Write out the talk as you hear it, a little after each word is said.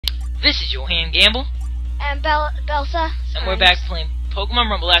This is Johan Gamble, And Belsa. and we're back playing Pokemon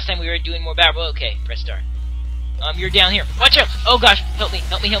Rumble. Last time we were doing more battle. Okay, press start. You're down here. Watch out! Oh gosh, help me,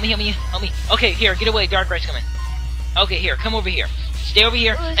 help me, help me, help me, help me. Okay, here, get away. Darkrai's coming. Okay, here, come over here. Stay over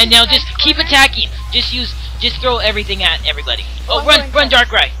here, and now just keep attacking. Just throw everything at everybody. Oh, run,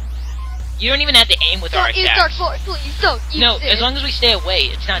 Darkrai. You don't even have to aim with our attacks. Dark Force, please don't use No, it. as long as we stay away,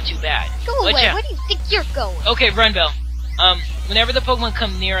 it's not too bad. Go away. Where do you think you're going? Okay, run, Bell. Whenever the Pokemon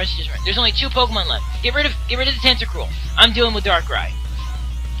come near us, just run. There's only 2 Pokemon left. Get rid of the Tentacruel. I'm dealing with Darkrai.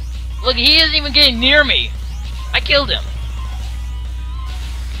 Look, he isn't even getting near me. I killed him.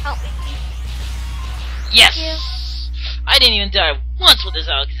 Help me. Yes. Thank you. I didn't even die once with this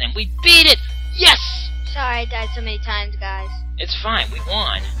Alakazam. We beat it. Yes. Sorry I died so many times, guys. It's fine. We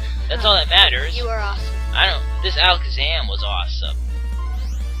won. That's all that matters. You were awesome. This Alakazam was awesome.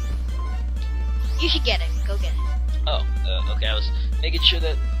 You should get it. Go get it. Oh, okay. I was making sure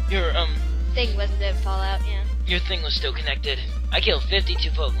that your Thing didn't fall out, yeah. your thing was still connected. I killed 52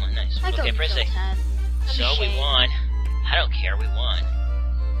 Pokemon. Nice. Okay, press A. So we won. I don't care. We won.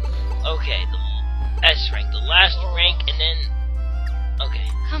 Okay, the S rank, the last rank, and then okay.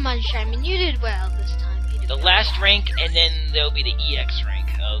 Come on, Shyman. You did well this time. You did The well. last rank, and then there'll be the EX rank.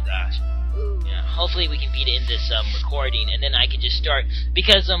 Oh gosh. Ooh. Yeah, hopefully we can beat it in this recording, and then I can just start,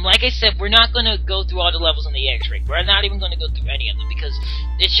 because like I said, we're not gonna go through all the levels on the EX rank. We're not even gonna go through any of them, because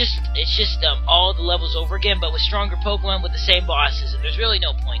it's just all the levels over again, but with stronger Pokemon with the same bosses, and there's really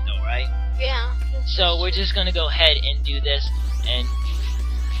no point though, right? Yeah. So we're just gonna go ahead and do this, and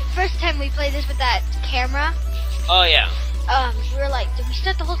The first time we played this with that camera, oh yeah. we were like, did we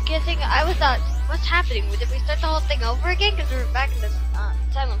start the whole thing? I was thought, what's happening? Did we start the whole thing over again? Because we were back in this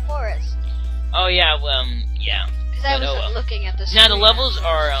Silent Forest. Oh yeah, yeah. Because I But, was looking at this. Now the levels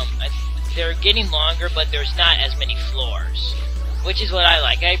are they're getting longer, but there's not as many floors, which is what I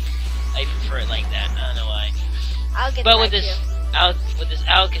like. I prefer it like that. I don't know why. I'll get But back with to this you.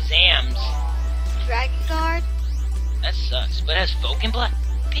 Alakazam's, Dragon Guard. that sucks. But it has Focus Black.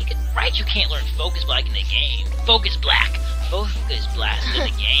 Right, you can't learn Focus Black in the game. Focus Black. Focus Blast in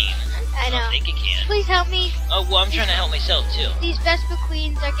the game. I know. don't think it can. Please help me. Oh well, I'm trying to help myself too. These Vespa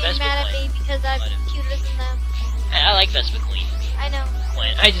Queens are getting Vespa mad at Queen. me because I'm What? cuter than them. I like Vespa Queen. I know.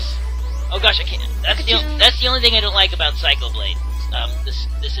 When oh gosh, I can't. That's the only thing I don't like about Psycho Blade.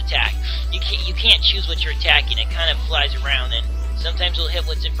 This attack. You can't choose what you're attacking. It kind of flies around, and sometimes it'll hit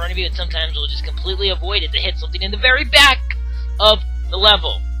what's in front of you, and sometimes it'll just completely avoid it to hit something in the very back of the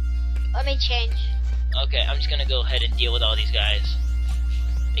level. Let me change. Okay, I'm just gonna go ahead and deal with all these guys.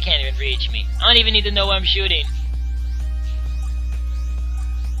 They can't even reach me. I don't even need to know what I'm shooting.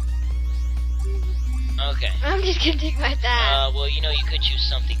 Okay. I'm just gonna take my time. Well, you know, you could choose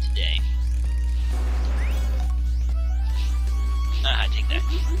something today. Take that.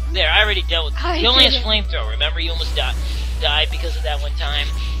 There, I already dealt with I He only has did it. flamethrower. Remember, you almost died because of that one time?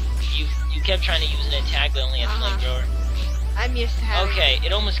 You kept trying to use an attack, but only had flamethrower. I'm used to having. Okay,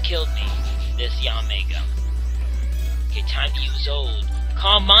 it almost killed me, this Yamega. Okay, time to use Old.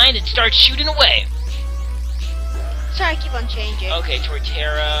 Calm mind and start shooting away. Sorry, I keep on changing. Okay,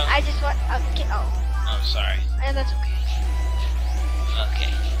 Torterra. I just want. Oh, sorry. That's okay.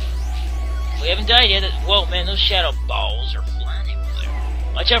 Okay. We haven't died yet. Whoa, man, those shadow balls are flying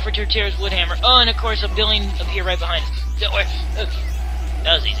everywhere. Watch out for Torterra's Woodhammer. Oh, and of course, a billion appear right behind us. Don't worry.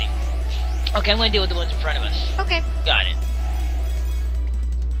 That was easy. Okay, I'm gonna deal with the ones in front of us. Okay. Got it.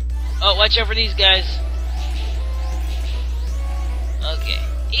 Oh, watch out for these guys. Okay,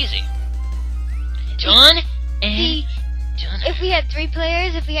 easy. Done and done. If we had 3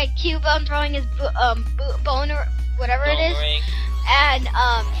 players, if we had Cubone throwing his bone or whatever it is, Ring. and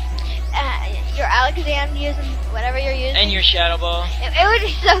your Alakazam using whatever you're using, And your Shadow Ball. it would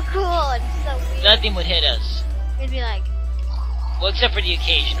be so cool and so weird. Nothing would hit us. It'd be like, Well, except for the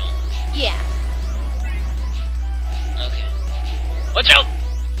occasional. yeah. Okay. Watch out!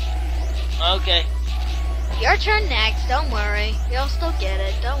 Okay. Your turn next. Don't worry. You'll still get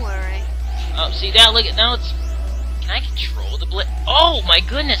it. Don't worry. Oh, see that? Look at now. It's. Can I control the blade? Oh my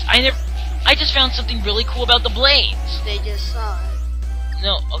goodness! I just found something really cool about the blades. They just saw it.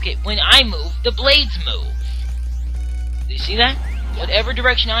 No, okay. When I move, the blades move. Do you see that? Whatever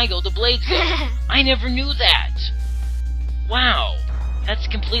direction I go, the blades go. I never knew that. Wow, that's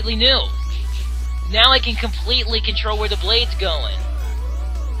completely new. Now I can completely control where the blade's going.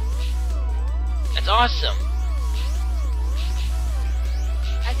 That's awesome.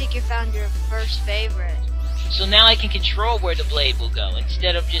 I think you found your first favorite. So now I can control where the blade will go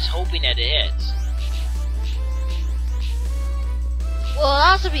instead of just hoping that it hits. Well,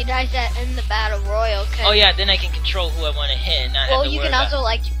 it'd also be nice that in the battle royal. Oh yeah, then I can control who I want to hit and not Well, have to you worry can also about...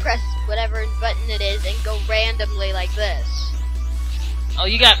 like press whatever button it is and go randomly like this. Oh,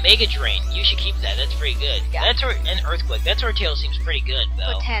 you got Mega Drain. You should keep that. That's pretty good. Yeah. That's where an Earthquake. That's where Tail seems pretty good,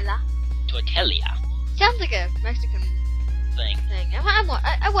 though. Tortilla Sounds like a Mexican thing. thing. I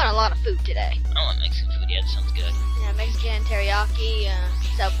want a lot of food today. I want Mexican food. Yeah, that sounds good. Yeah, Mexican, teriyaki,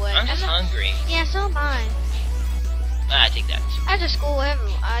 Subway. I'm just hungry. Yeah, so am I. Ah, I take that. After school,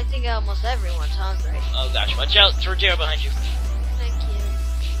 I think almost everyone's hungry. Oh gosh, watch out! Tortilla behind you. Thank you.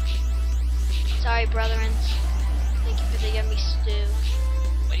 Sorry, brethren. Thank you for the yummy stew.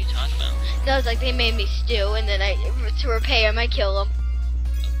 What are you talking about? No, it's like they made me stew, and then to repay them, I kill them.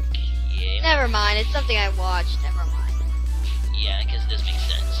 Okay. Never mind, it's something I watched. Never mind. Yeah, because this makes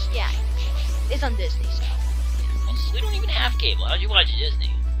sense. Yeah, it's on Disney, so. Well, we don't even have cable. How'd you watch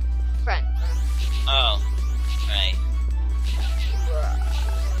Disney? Friend. Oh, right.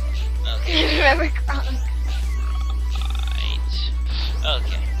 Okay. Remember Kronk? Right.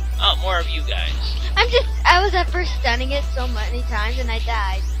 Okay. Oh, more of you guys. I was at first stunning it so many times, and I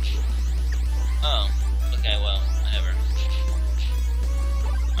died. Oh. Okay, well, whatever.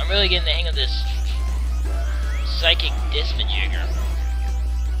 I'm really getting the hang of this psychic dismajigger.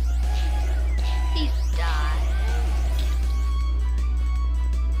 He's died.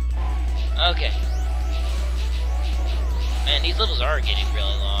 Okay. Man, these levels are getting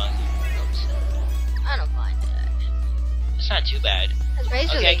really long. I don't mind that. It's not too bad. That's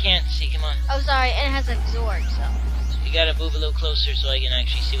basically. Okay, I can't see. Come on. Oh, sorry, and it has Exorg, so. You gotta move a little closer so I can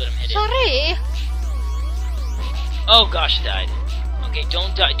actually see what I'm hitting. Sorry. Oh gosh, I died. Okay,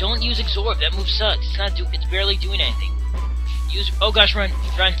 don't die. Don't use Exorb. That move sucks. It's barely doing anything. Use. Oh gosh, run.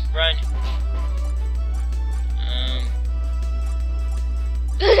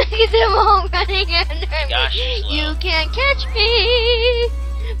 Look at them all running under Gosh, me. slow. You can't catch me.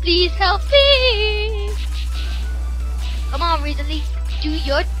 Please help me. Come on, Rizali. Do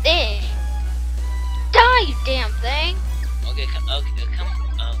your thing. Die, you damn thing. Okay, come.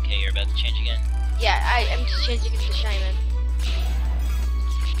 Okay, you're about to change again. Yeah, I'm just changing it to Shaman.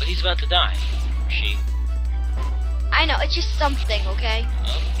 But he's about to die. She. I know, it's just something, okay?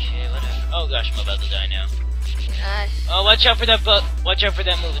 Okay, whatever. Oh gosh, I'm about to die now. Uh, Oh, watch out for that watch out for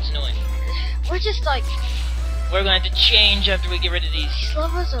that move. It's annoying. we're just like, We're going to have to change after we get rid of these. these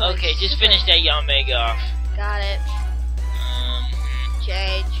levels are like Okay, just super- finish that Yamega off. Got it.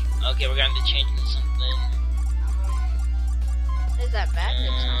 Okay, Change. we're going to have to change into something. Is that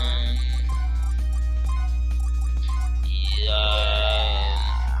badness on?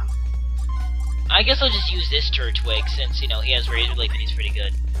 I guess I'll just use this Turtwig since, you know, he has Razor Leaf and he's pretty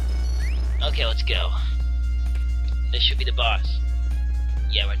good. Okay, let's go. This should be the boss.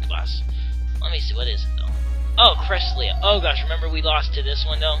 Yeah, we're at the boss. Let me see, what is it though? Oh, Cresselia. Oh gosh, remember we lost to this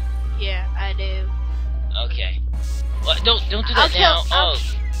one though? Yeah, I do. Okay. Well, don't do that now. I'll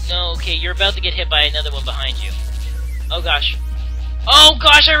No, okay, you're about to get hit by another one behind you. Oh gosh. Oh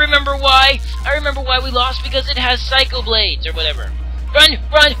gosh, I remember why! I remember why we lost, because it has Psycho Blades or whatever. Run!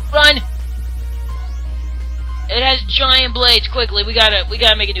 It has giant blades, quickly, we gotta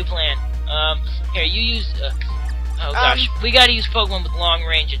make a new plan. Here, you use, oh gosh, we gotta use Pokemon with long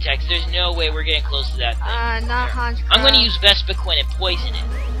range attacks. There's no way we're getting close to that thing. Not Here. Hans. I'm gonna use Vespiquen and poison it,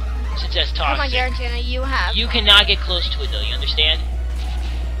 since that's toxic. Come on, Garantina, you have. You cannot get close to it though, you understand?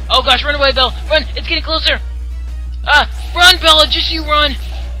 Oh gosh, run away, Belle! Run! It's getting closer! Run, Bella! Just you run!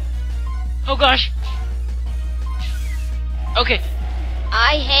 Oh gosh. Okay.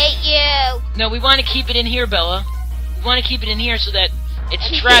 I hate you. No, we want to keep it in here, Bella. We want to keep it in here so that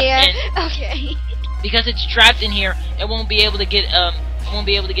it's trapped in. Okay. Because it's trapped in here, it won't be able to get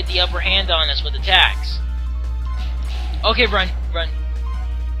the upper hand on us with attacks. Okay, run.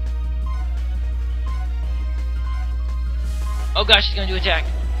 Oh gosh, it's gonna do attack.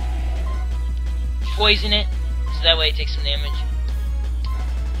 Poison it, so that way it takes some damage.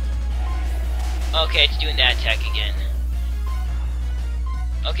 Okay, it's doing that attack again.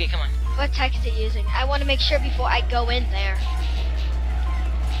 Okay, come on. What text are you using? I want to make sure before I go in there.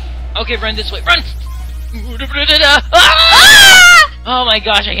 Okay, run this way. Run! Ah! Oh my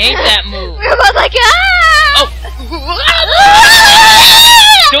gosh, I hate that move. We're both like, Oh!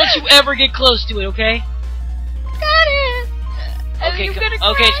 Don't you ever get close to it, okay? Got it. Okay,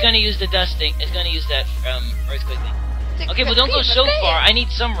 okay, it's gonna use the dust thing. It's gonna use that earthquake thing. Okay, well don't go so far. I need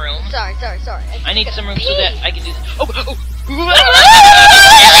some room. Sorry. I need some room so that I can do this.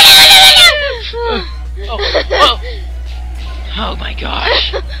 Oh my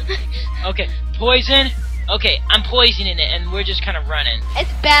gosh. Okay, poison. Okay, I'm poisoning it, and we're just kind of running.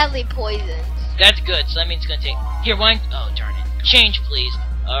 It's badly poisoned. That's good, so that means it's gonna take. Here, wine. Oh, darn it. change, please.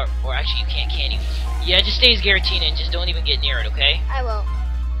 Or actually, you can't, can you? Yeah, just stay as Giratina and just don't even get near it, okay? I will.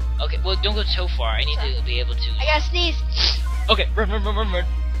 Okay, well, don't go so far. I need to be able to... I gotta sneeze. Okay, run.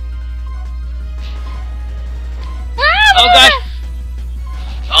 Ah, Oh, gosh!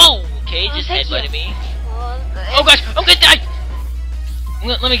 Oh, okay, just thank headbutted you. me. Oh, Oh, gosh, I'm gonna die!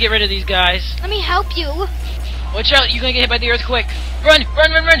 Let me get rid of these guys. let me help you. Watch out, you're gonna get hit by the earthquake. Run!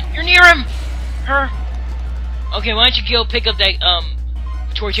 You're near him! Her. Okay, why don't you go pick up that,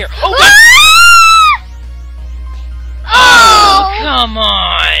 torch here. Oh, God! Oh! Come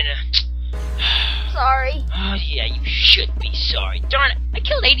on! Sorry. Oh, yeah, you should be sorry. Darn it, I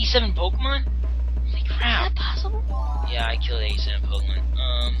killed 87 Pokemon? Holy Is crap. that possible? Yeah, I killed 87 Pokemon.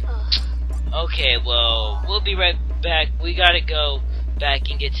 Ugh. Okay, well, we'll be right back. We gotta go back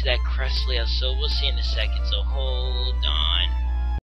and get to that Cresselia, so we'll see in a second, so hold on.